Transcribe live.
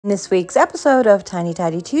In this week's episode of Tiny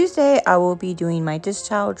Tidy Tuesday, I will be doing my dish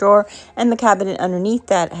towel drawer and the cabinet underneath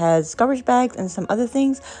that has garbage bags and some other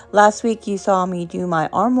things. Last week you saw me do my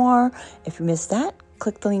armoire. If you missed that,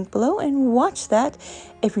 click the link below and watch that.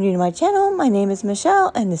 If you're new to my channel, my name is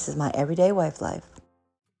Michelle and this is my everyday wife life.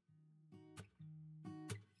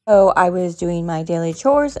 So I was doing my daily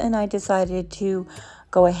chores and I decided to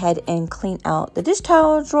go ahead and clean out the dish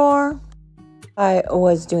towel drawer. I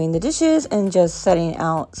was doing the dishes and just setting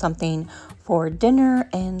out something for dinner,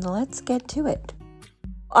 and let's get to it.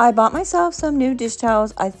 I bought myself some new dish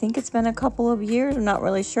towels. I think it's been a couple of years, I'm not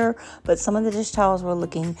really sure, but some of the dish towels were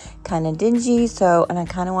looking kind of dingy, and I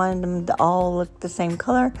kind of wanted them to all look the same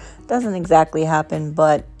color. Doesn't exactly happen,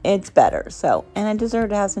 but it's better. And I deserve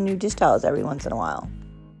to have some new dish towels every once in a while.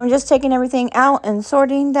 I'm just taking everything out and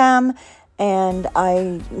sorting them, and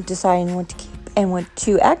I deciding what to keep and what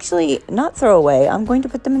to actually not throw away. I'm going to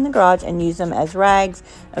put them in the garage and use them as rags.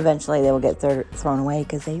 Eventually they will get thrown away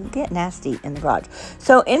because they get nasty in the garage.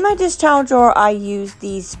 So in my dish towel drawer, I use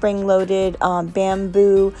these spring-loaded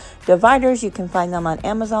bamboo dividers. You can find them on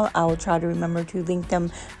Amazon. I will try to remember to link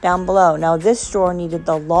them down below. Now this drawer needed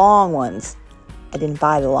the long ones. I didn't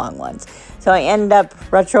buy the long ones, so I ended up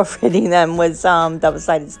retrofitting them with some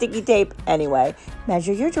double-sided sticky tape. Anyway,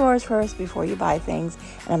 measure your drawers first before you buy things,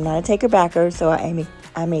 and I'm not a taker-backer, so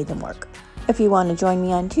I made them work. If you want to join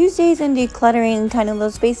me on Tuesdays in decluttering tiny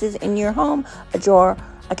little spaces in your home, a drawer,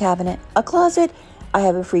 a cabinet, a closet, I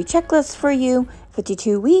have a free checklist for you,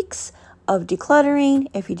 52 weeks of decluttering.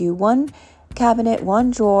 If you do one cabinet,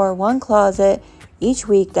 one drawer, one closet, each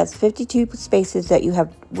week, that's 52 spaces that you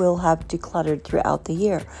will have decluttered throughout the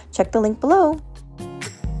year. Check the link below.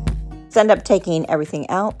 End up taking everything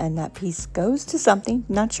out, and that piece goes to something,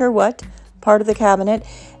 not sure what, part of the cabinet.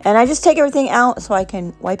 And I just take everything out so I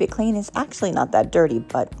can wipe it clean. It's actually not that dirty,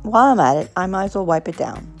 but while I'm at it, I might as well wipe it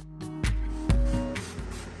down.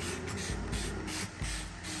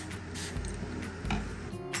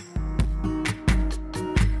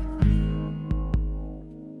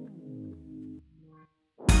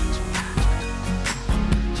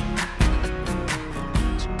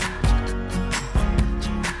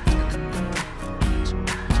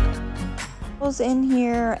 In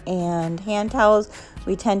here and hand towels.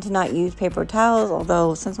 We tend to not use paper towels,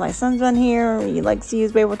 although since my son's been here, he likes to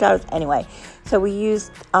use paper towels anyway. So we use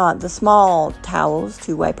the small towels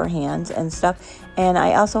to wipe our hands and stuff. And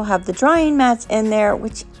I also have the drying mats in there,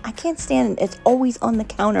 which I can't stand. It's always on the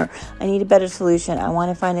counter. I need a better solution. I want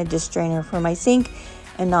to find a dish drainer for my sink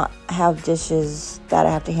and not have dishes that I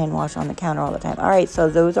have to hand wash on the counter all the time. All right, so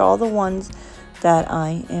those are all the ones that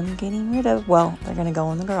I am getting rid of. Well, they're going to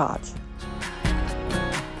go in the garage.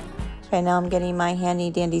 Okay, now I'm getting my handy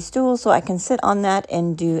dandy stool so I can sit on that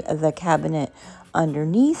and do the cabinet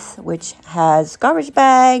underneath, which has garbage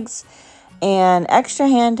bags and extra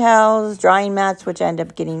hand towels, drying mats, which I end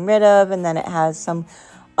up getting rid of, and then it has some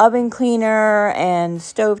oven cleaner and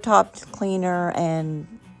stovetop cleaner and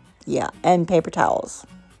paper towels.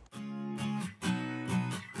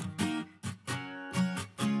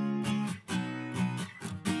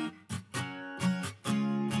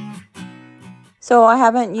 So I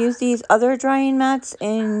haven't used these other drying mats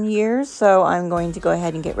in years, so I'm going to go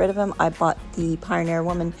ahead and get rid of them. I bought the Pioneer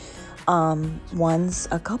Woman ones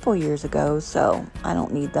a couple years ago, so I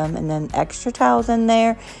don't need them. And then extra towels in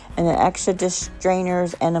there, and then extra dish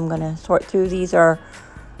drainers, and I'm going to sort through. These are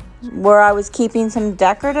where I was keeping some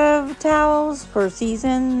decorative towels for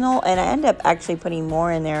seasonal, and I end up actually putting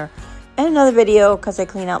more in there in another video because I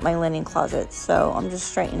clean out my linen closet. So I'm just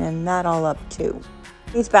straightening that all up too.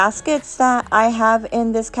 These baskets that I have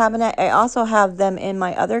in this cabinet, I also have them in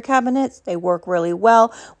my other cabinets. They work really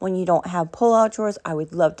well when you don't have pull-out drawers. I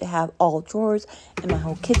would love to have all drawers in my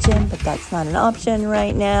whole kitchen, but that's not an option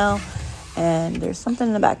right now. And there's something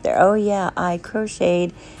in the back there. Oh yeah, I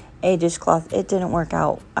crocheted a dishcloth. It didn't work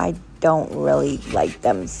out. I don't really like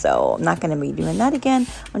them, so I'm not going to be doing that again.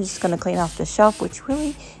 I'm just going to clean off the shelf, which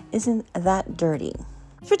really isn't that dirty.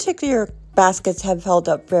 This particular baskets have held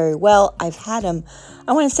up very well. I've had them,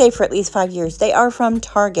 I want to say, for at least 5 years. They are from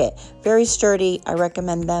Target. Very sturdy. I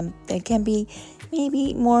recommend them. They can be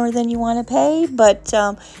maybe more than you want to pay, but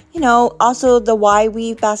also the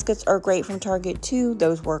Y-weave baskets are great from Target too.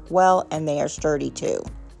 Those work well and they are sturdy too.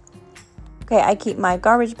 Okay, I keep my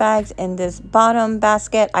garbage bags in this bottom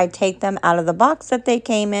basket. I take them out of the box that they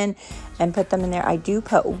came in and put them in there. I do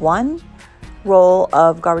put one roll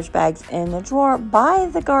of garbage bags in the drawer. Buy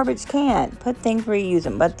the garbage can. Put things where you use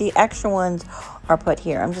them, but the extra ones are put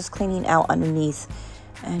here. I'm just cleaning out underneath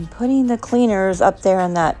and putting the cleaners up there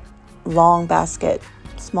in that long basket,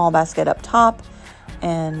 small basket up top,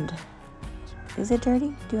 and Is it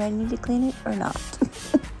dirty? Do I need to clean it or not?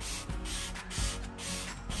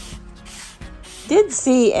 Did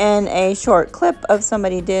see in a short clip of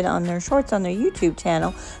somebody did on their shorts on their YouTube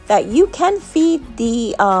channel that you can feed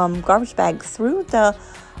the garbage bag through the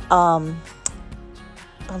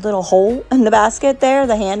a little hole in the basket there,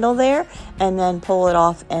 the handle there, and then pull it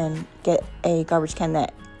off and get a garbage can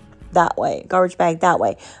that way, garbage bag that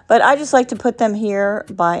way. But I just like to put them here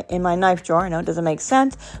in my knife drawer. I know it doesn't make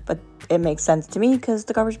sense, but it makes sense to me because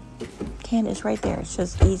the garbage can is right there. It's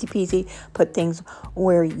just easy peasy. Put things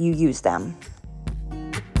where you use them.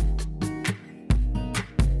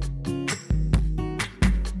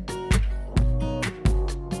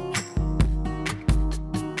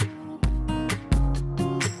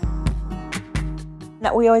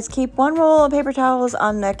 Now, we always keep one roll of paper towels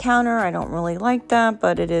on the counter. I don't really like that,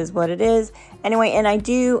 but it is what it is. Anyway, and I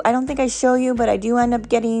don't think I show you, but I do end up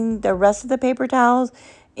getting the rest of the paper towels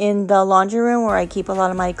in the laundry room where I keep a lot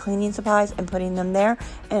of my cleaning supplies and putting them there.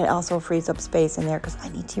 And it also frees up space in there because I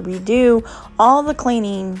need to redo all the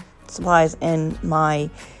cleaning supplies in my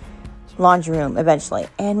laundry room eventually.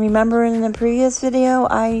 And remember in the previous video,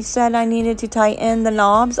 I said I needed to tighten the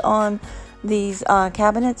knobs on these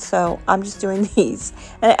cabinets, so I'm just doing these,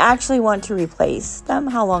 and I actually want to replace them.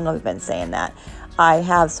 How long have I been saying that? I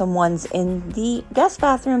have some ones in the guest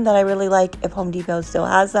bathroom that I really like. If Home Depot still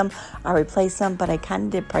has them, I'll replace them, but I kind of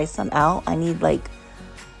did price them out. I need like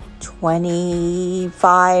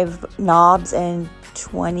 25 knobs and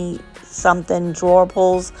 20 something drawer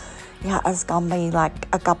pulls. Yeah, it's gonna be like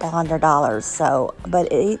a couple $100. So, but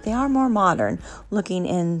they are more modern looking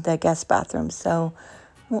in the guest bathroom, so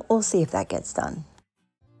we'll see if that gets done.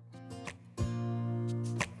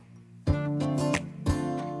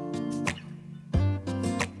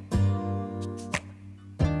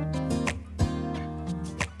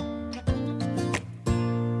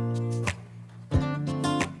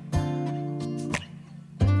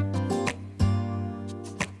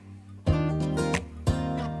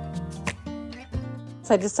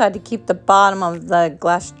 I decided to keep the bottom of the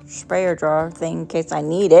glass sprayer drawer thing in case I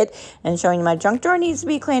need it, and showing you my junk drawer needs to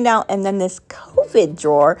be cleaned out, and then this COVID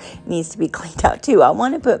drawer needs to be cleaned out too. I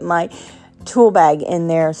want to put my tool bag in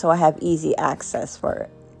there so I have easy access for it.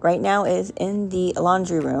 Right now it is in the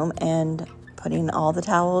laundry room, and putting all the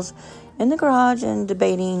towels in the garage and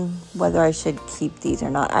debating whether I should keep these or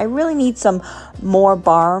not. I really need some more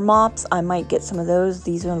bar mops. I might get some of those.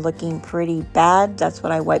 These are looking pretty bad. That's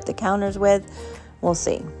what I wipe the counters with. We'll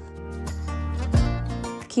see.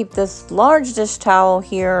 Keep this large dish towel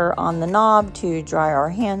here on the knob to dry our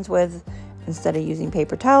hands with instead of using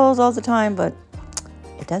paper towels all the time, but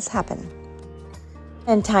it does happen.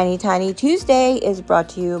 And Tiny Tiny Tuesday is brought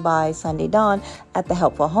to you by Sunday Dawn at The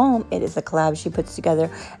Helpful Home. It is a collab she puts together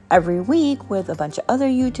every week with a bunch of other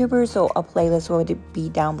YouTubers, so a playlist will be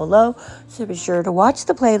down below. So be sure to watch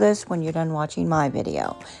the playlist when you're done watching my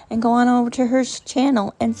video. And go on over to her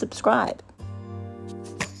channel and subscribe.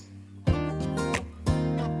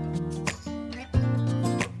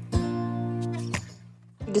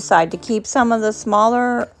 Decide to keep some of the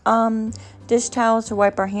smaller dish towels to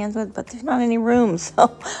wipe our hands with, but there's not any room,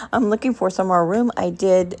 so I'm looking for some more room. I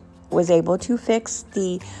was able to fix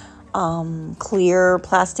the clear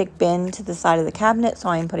plastic bin to the side of the cabinet, so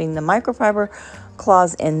I'm putting the microfiber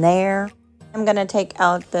claws in there. I'm gonna take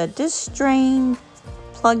out the dish drain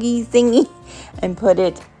pluggy thingy and put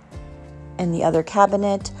it in the other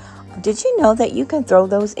cabinet. Did you know that you can throw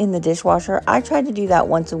those in the dishwasher? I tried to do that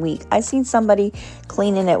once a week. I seen somebody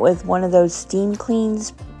cleaning it with one of those steam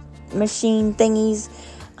cleans machine thingies.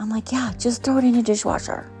 I'm like, yeah, just throw it in the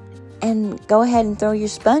dishwasher. And go ahead and throw your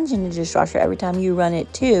sponge in the dishwasher every time you run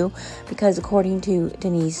it too, because according to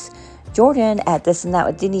Denise Jordan at This and That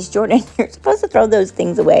with Denise Jordan, you're supposed to throw those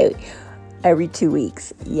things away every 2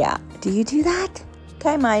 weeks. Yeah, do you do that?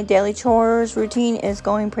 Okay, my daily chores routine is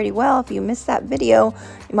going pretty well. If you missed that video,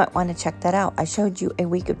 you might want to check that out. I showed you a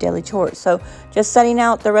week of daily chores. So just setting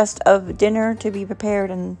out the rest of dinner to be prepared,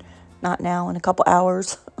 and not now, in a couple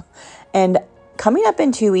hours. And coming up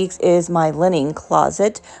in 2 weeks is my linen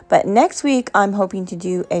closet. But next week, I'm hoping to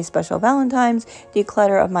do a special Valentine's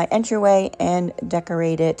declutter of my entryway and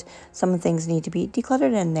decorate it. Some things need to be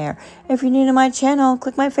decluttered in there. If you're new to my channel,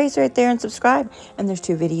 click my face right there and subscribe. And there's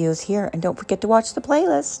 2 videos here. And don't forget to watch the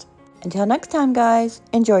playlist. Until next time, guys,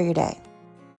 enjoy your day.